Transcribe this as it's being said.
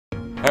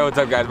Hey, what's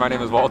up guys? My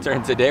name is Walter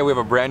and today we have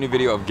a brand new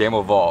video of Game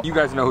of Vault. You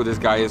guys know who this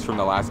guy is from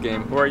the last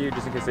game. Who are you,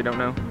 just in case they don't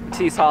know?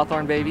 Matisse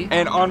Hawthorne, baby.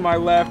 And on my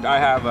left, I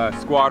have a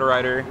squad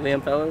rider.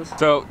 Liam Fellows.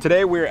 So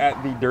today we're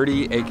at the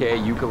Dirty, aka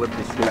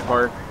Eucalyptus State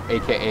Park,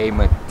 aka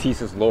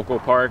Matisse's local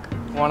park.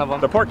 One of them.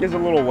 The park is a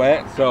little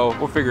wet, so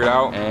we'll figure it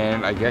out.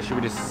 And I guess should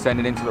we just send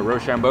it into the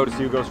Rochambeau to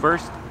see who goes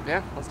first?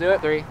 Yeah, let's do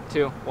it. 3,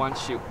 2, 1,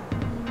 shoot.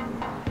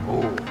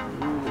 Ooh,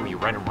 you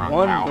ran around.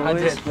 One, now. I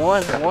did.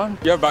 One.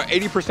 You have about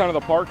 80% of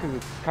the park because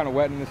it's kind of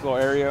wet in this little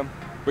area.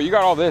 But you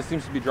got all this,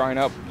 seems to be drying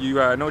up. You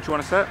know what you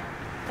want to set?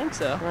 I think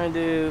so. We're gonna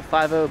do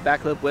 5.0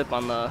 backflip whip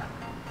on the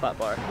flat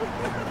bar.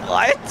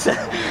 What?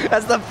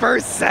 That's the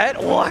first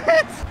set? What?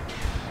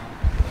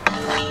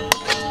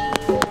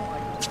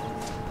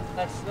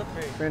 That's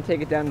slippery. We're gonna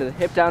take it down to the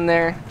hip down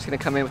there. Just gonna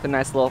come in with a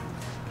nice little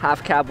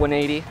half cab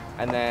 180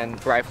 and then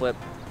dry flip.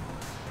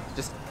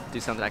 Just do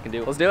something I can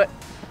do. Let's do it.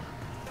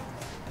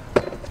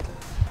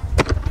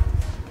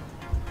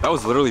 That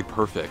was literally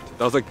perfect.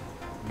 That was like,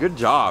 good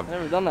job. I've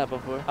never done that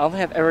before. I don't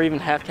think I've ever even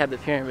half cabbed the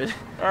pyramid.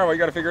 All right, well, you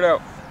gotta figure it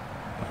out.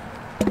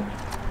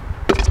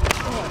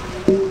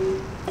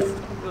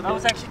 That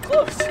was actually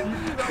close.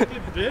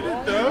 You did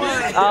it though.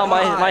 Oh,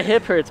 my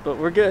hip hurts, but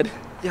we're good.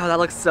 Yo, that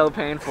looks so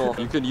painful.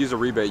 You could use a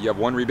rebate. You have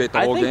one rebate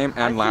the whole game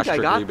and last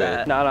trick rebate.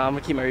 That. No, I'm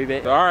gonna keep my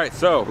rebate. All right,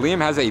 so Liam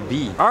has a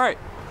V. All right,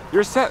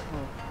 you're set.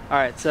 All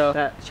right, so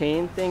that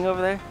chain thing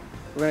over there,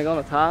 we're gonna go on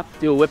the top,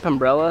 do a whip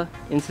umbrella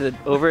into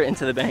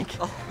the bank.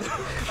 Oh.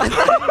 I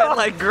thought you meant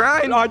like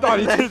grind. No, I thought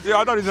he did.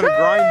 I thought he was gonna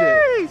grind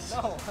it.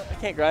 No, I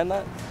can't grind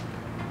that.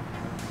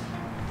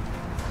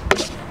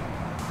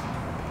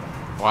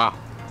 Wow.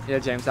 Yeah,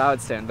 James, I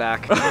would stand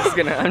back.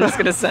 I'm just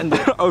gonna send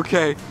it.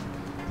 Okay.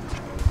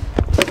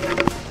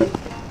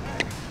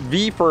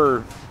 V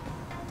for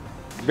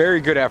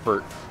very good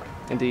effort.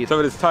 Indeed. So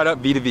it is tied up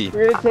V to V.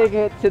 We're gonna take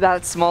it to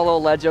that small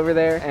little ledge over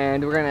there,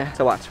 and we're gonna,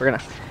 so watch, we're gonna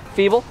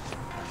feeble,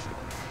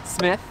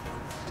 Smith,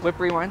 whip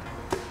rewind,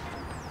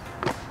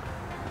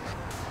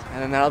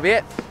 and then that'll be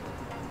it.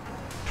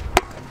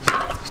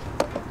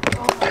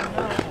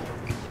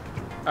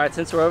 All right,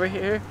 since we're over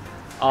here,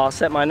 I'll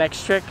set my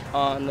next trick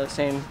on the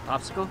same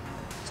obstacle.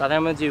 So I think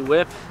I'm gonna do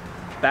whip,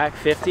 back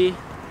 50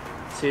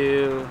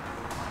 to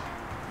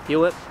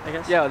heel whip, I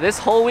guess. Yo, this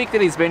whole week that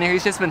he's been here,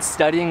 he's just been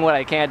studying what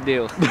I can't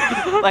do.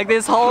 Like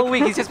this whole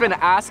week, he's just been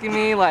asking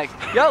me like,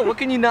 yo, what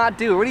can you not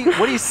do? What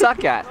do you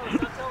suck at?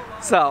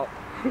 So,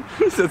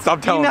 He said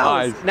stop telling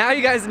lies. Now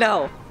you guys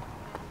know.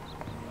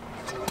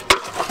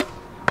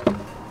 Good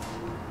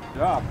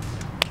job.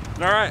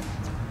 All right.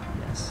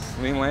 Yes.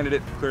 Liam landed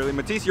it clearly.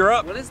 Matisse, you're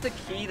up. What is the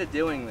key to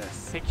doing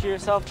this? Picture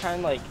yourself trying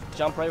to like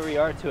jump right where you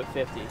are to a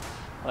 50.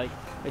 Like,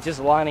 it's just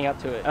lining up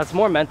to it. That's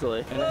more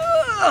mentally. All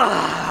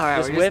right,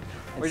 just whip.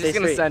 We're just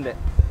gonna send it.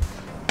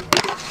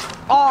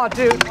 Oh,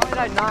 dude, why did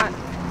I not?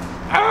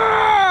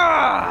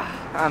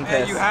 I'm pissed.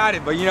 Man, you had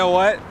it, but you know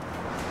what?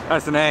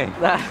 That's an A.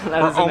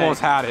 That was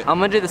almost had it. I'm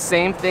gonna do the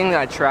same thing that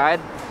I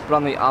tried, but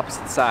on the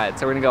opposite side.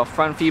 So we're gonna go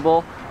front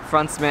feeble,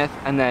 front Smith,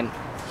 and then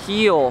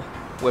heel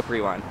whip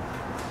rewind.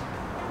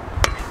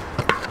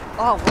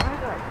 Oh, why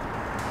did I?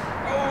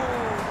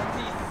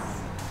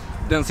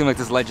 Doesn't seem like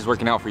this ledge is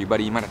working out for you,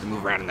 buddy. You might have to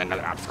move around in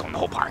another obstacle in the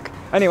whole park.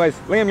 Anyways,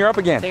 Liam, you're up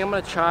I again. think I'm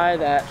gonna try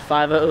that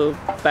 5.0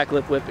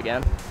 backflip whip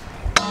again.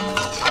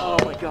 Oh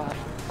my god.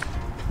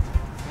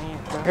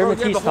 I heard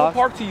Matisse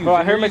talking.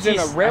 I heard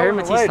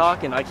Matisse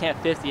talking. I can't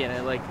 50 and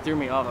it like threw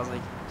me off. I was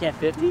like, can't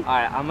 50?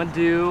 Alright, I'm gonna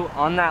do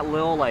on that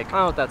little like, I don't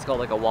know what that's called,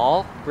 like a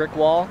wall, brick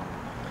wall.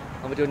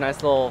 I'm gonna do a nice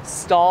little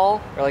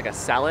stall or like a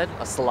salad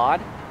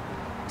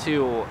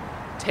to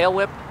tail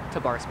whip to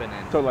bar spin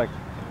in. So like,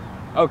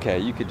 okay,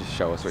 you could just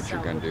show us what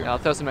you're gonna do. I'll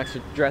throw some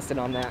extra dressing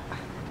on that.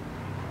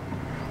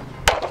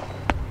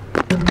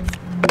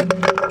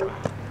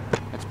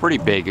 It's pretty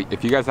big.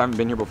 If you guys haven't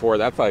been here before,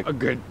 that's like a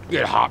good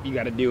hop you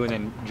gotta do and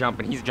then jump,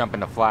 and he's jumping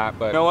the flat.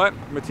 But you know what?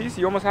 Matisse,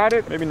 you almost had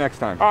it. Maybe next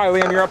time. All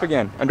right, Liam, you're up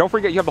again. And don't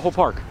forget, you have the whole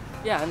park.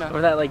 Yeah, I know.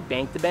 Or that like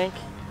bank to bank.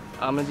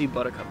 I'm gonna do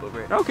buttercup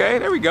over it. Okay,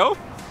 there we go.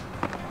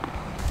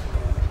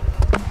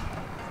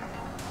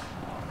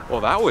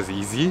 Well, that was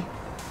easy.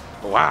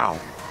 Wow.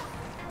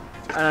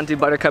 I don't do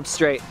buttercup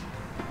straight.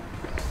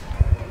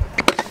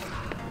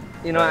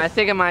 You know, I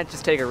think I might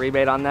just take a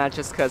rebate on that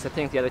just because I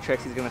think the other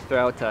tricks he's gonna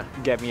throw to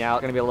get me out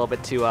are gonna be a little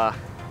bit too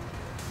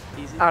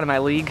easy. Out of my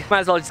league. Might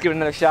as well just give it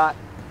another shot.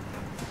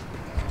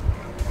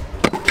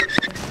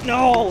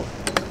 No!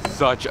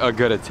 Such a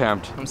good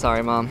attempt. I'm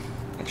sorry, Mom.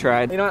 I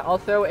tried. You know what? I'll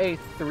throw a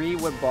 3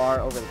 whip bar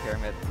over the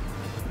pyramid.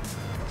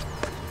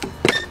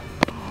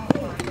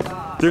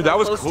 Dude, that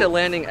was close cool. to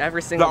landing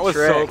every single trick.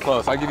 That was so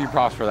close. I'll give you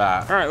props for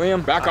that. All right,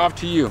 Liam, back off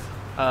to you.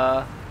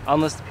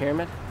 Almost the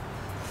pyramid.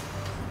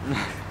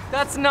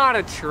 That's not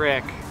a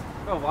trick.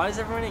 Bro, why does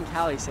everyone in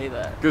Cali say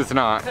that? Because it's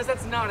not. Because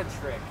that's not a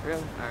trick.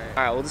 Really?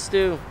 Alright, we'll just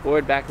do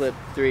forward backflip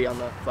 3 on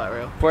the flat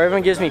rail. Before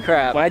everyone gives me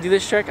crap, when I do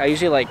this trick, I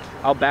usually like,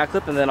 I'll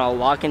backflip and then I'll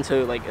lock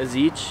into like a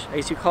zeech, I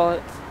guess you call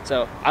it.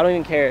 So I don't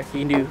even care. You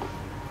can do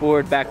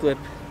forward backflip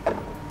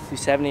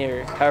 270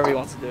 or however he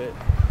wants to do it.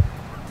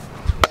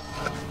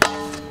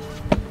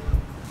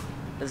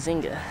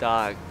 Bazinga.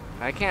 Dog,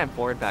 I can't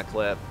board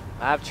backflip.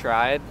 I've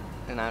tried,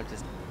 and I've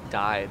just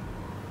died.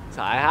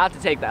 So I have to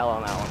take the L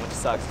on that one, which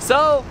sucks.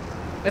 So,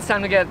 it's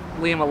time to get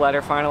Liam a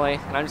letter finally,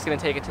 and I'm just gonna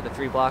take it to the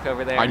 3 block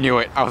over there. I knew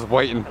it, I was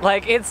waiting.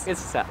 Like, it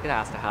has to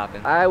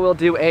happen. I will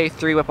do a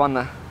 3 whip on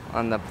the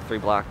 3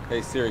 block.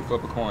 Hey Siri,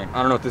 flip a coin. I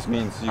don't know what this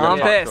means. So I'm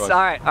pissed. All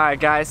right,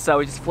 guys. So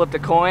we just flipped a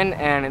coin,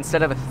 and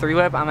instead of a 3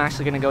 whip, I'm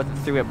actually gonna go with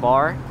the 3 whip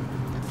bar.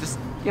 Just,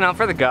 you know,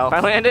 for the go. If I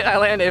land it, I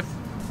land it. If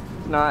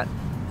not,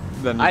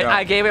 then you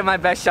I gave it my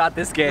best shot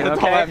this game. That's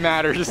okay? all that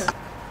matters.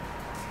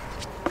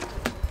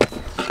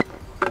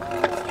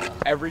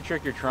 Every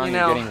trick you're trying,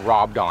 you're getting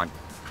robbed on.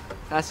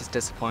 That's just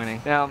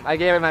disappointing. Now, I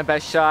gave it my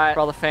best shot. For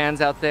all the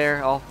fans out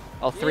there, all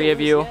 3 of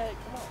you,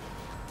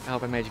 I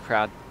hope I made you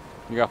proud.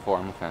 You got 4,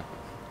 I'm a fan.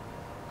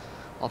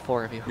 All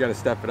 4 of you. You gotta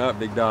step it up,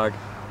 big dog.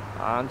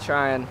 I'm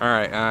trying. All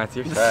right, it's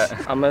your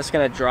set. I'm just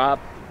gonna drop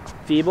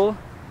feeble,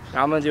 and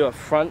I'm gonna do a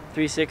front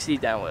 360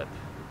 down whip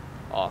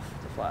off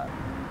the flat.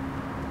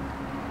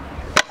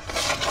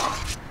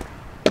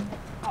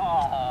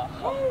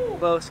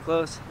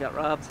 Close, got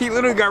robbed. He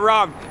literally got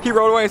robbed. He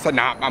rode away and said,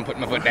 nah, I'm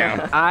putting my foot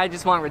down. I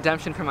just want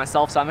redemption for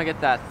myself, so I'm gonna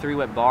get that 3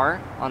 whip bar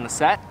on the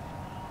set.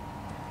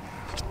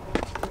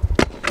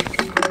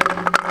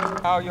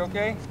 Oh, you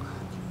okay?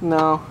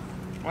 No.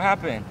 What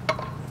happened?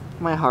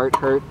 My heart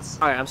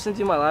hurts. All right, I'm just gonna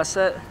do my last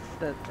set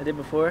that I did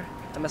before.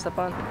 I messed up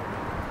on.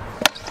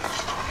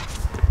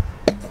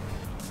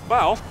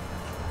 Well,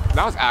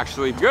 that was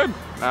actually good.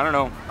 I don't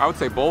know. I would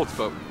say bolts,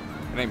 but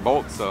it ain't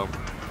bolts, so.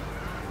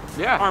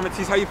 Yeah. All right,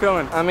 Matisse, how you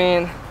feeling? I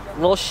mean, a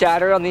little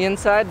shattered on the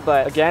inside,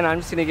 but again, I'm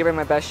just gonna give it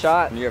my best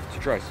shot. And you have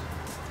 2 tries.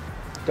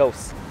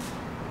 Dose.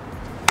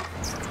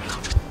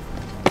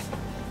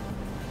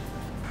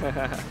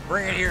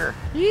 Bring it here.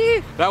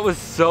 Yeah. That was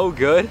so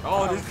good.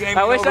 Oh, this game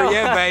ain't over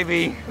yet,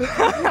 baby.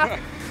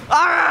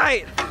 All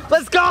right,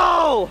 let's go.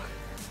 All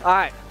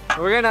right,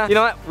 we're gonna, you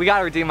know what? We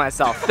gotta redeem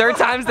myself. 3rd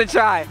time's the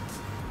try.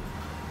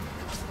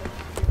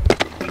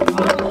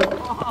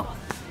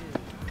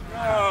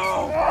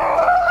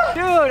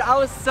 Dude, I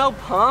was so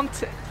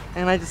pumped,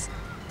 and I just...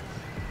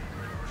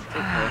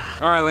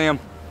 All right, Liam,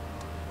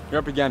 you're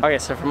up again. Okay,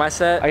 so for my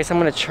set, I guess I'm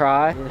gonna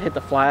try and hit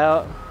the fly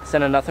out,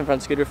 send a nothing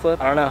front scooter flip.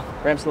 I don't know,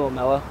 ramp's a little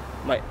mellow.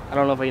 I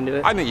don't know if I can do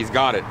it. I think he's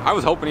got it. I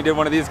was hoping he did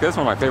one of these because it's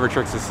one of my favorite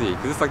tricks to see,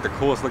 because it's like the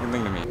coolest looking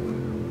thing to me.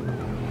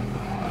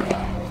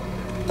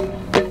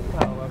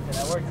 Oh, okay,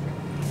 that worked.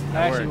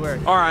 That actually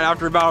worked. All right,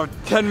 after about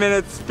 10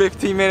 minutes,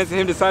 15 minutes of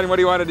him deciding what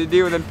he wanted to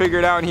do and then figure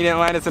it out and he didn't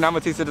land it, so now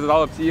Matisse, it's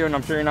all up to you, and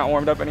I'm sure you're not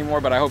warmed up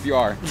anymore, but I hope you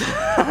are.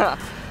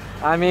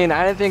 I mean,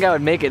 I didn't think I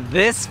would make it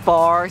this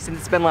far since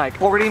it's been like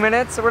 40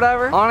 minutes or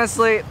whatever.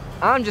 Honestly,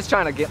 I'm just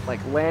trying to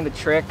land a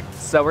trick.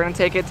 So we're gonna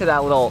take it to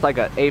that little, like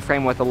a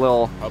A-frame with a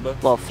little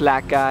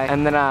flat guy.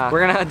 And then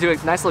we're gonna do a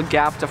nice little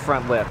gap to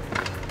front lip.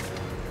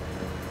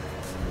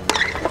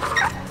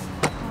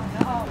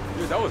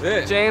 Dude, that was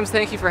it. James,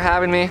 thank you for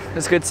having me. It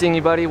was good seeing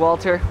you, buddy.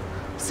 Walter,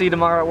 see you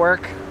tomorrow at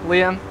work.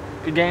 Liam,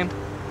 good game.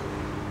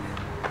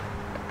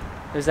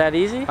 Is that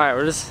easy? All right,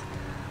 I just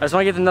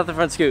wanna get the nothing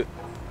front scoot.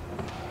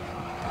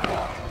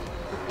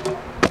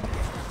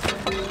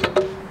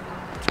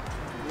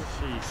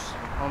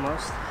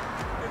 Almost.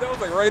 Dude, that was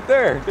like right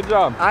there. Good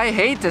job. I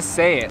hate to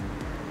say it,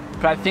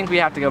 but I think we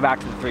have to go back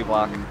to the 3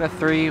 block. The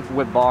 3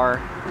 whip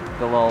bar,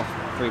 the little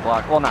 3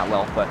 block. Well, not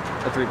little, but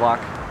the 3 block.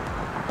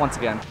 Once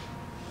again.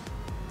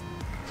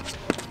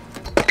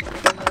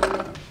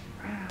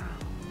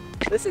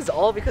 This is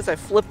all because I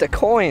flipped a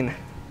coin.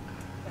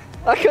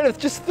 I could have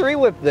just 3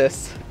 whipped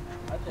this.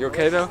 You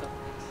okay though?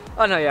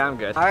 Oh no, yeah, I'm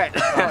good. All right,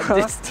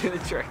 just do the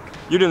trick.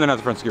 You're doing the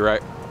nothing front scoot,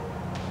 right?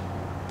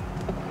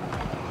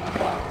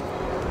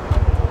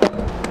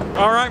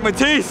 All right,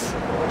 Matisse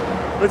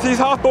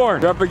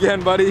Hawthorne. You're up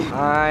again, buddy.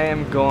 I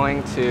am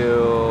going to,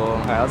 all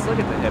right, let's look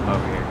at the hip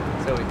over here.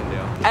 See what we can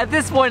do. At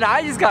this point,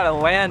 I just gotta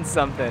land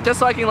something, just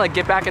so I can like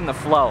get back in the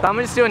flow. So I'm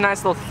gonna just do a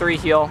nice little 3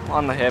 heel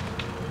on the hip.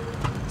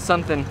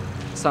 Something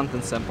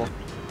simple.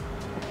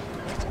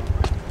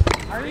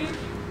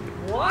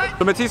 What?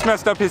 So Matisse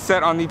messed up his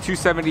set on the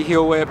 270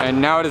 heel whip,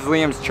 and now it is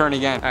Liam's turn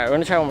again. All right, we're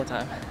gonna try one more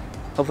time.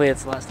 Hopefully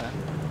it's the last time.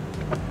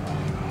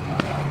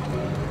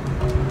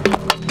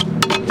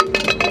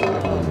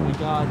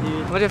 God, dude.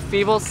 I'm gonna do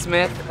feeble,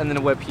 Smith, and then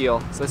a whip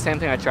heel. So the same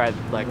thing I tried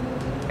like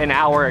an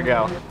hour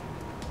ago.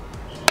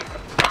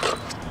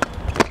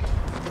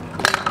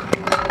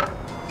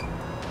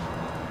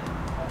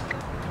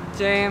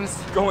 James.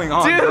 What's going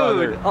on, dude,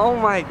 brother? Oh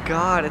my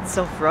God, it's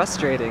so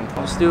frustrating.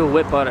 Let's do a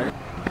whip butter.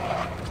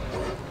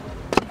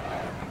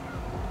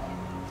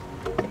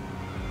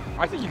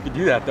 I think you could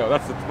do that though,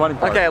 that's the funny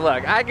part. Okay,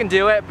 look, I can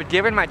do it, but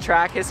given my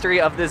track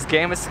history of this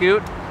game of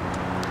scoot,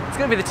 it's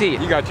gonna be the T.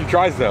 You got 2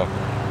 tries though,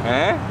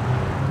 eh?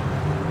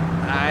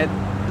 I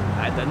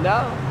don't know.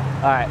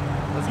 All right,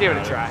 let's give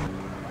it a try.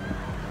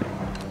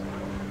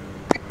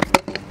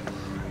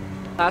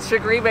 Last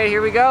trick rebate,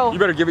 here we go. You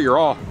better give it your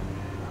all.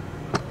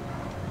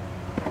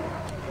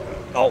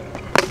 Oh.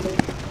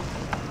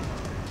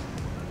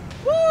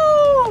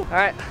 Woo! All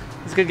right,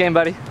 it's a good game,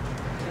 buddy.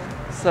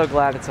 So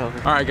glad it's over.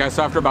 All right, guys,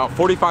 so after about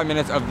 45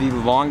 minutes of the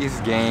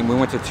longest game, we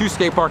went to 2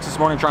 skate parks this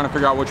morning trying to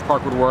figure out which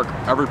park would work.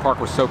 Every park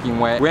was soaking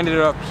wet. We ended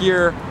up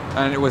here,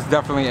 and it was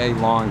definitely a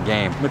long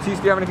game. Matisse,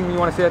 do you have anything you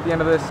want to say at the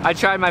end of this? I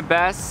tried my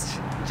best,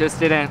 just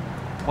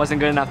wasn't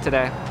good enough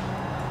today.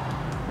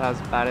 That was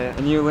about it.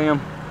 And you, Liam?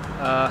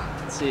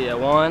 Let's see, I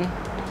won.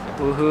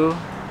 Woohoo.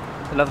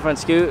 Another front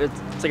scoot.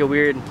 It's like a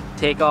weird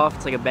takeoff.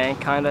 It's like a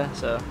bank, kinda,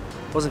 so.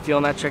 Wasn't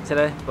feeling that trick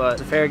today, but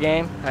it's a fair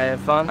game. I had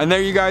fun. And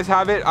there you guys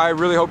have it. I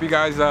really hope you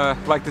guys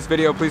like this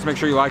video. Please make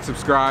sure you like,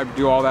 subscribe,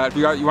 do all that. If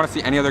you want to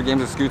see any other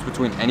games of scoots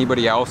between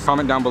anybody else,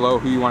 comment down below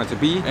who you want it to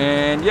be.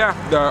 And yeah,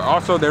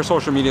 also their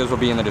social medias will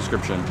be in the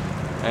description.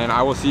 And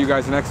I will see you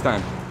guys next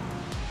time.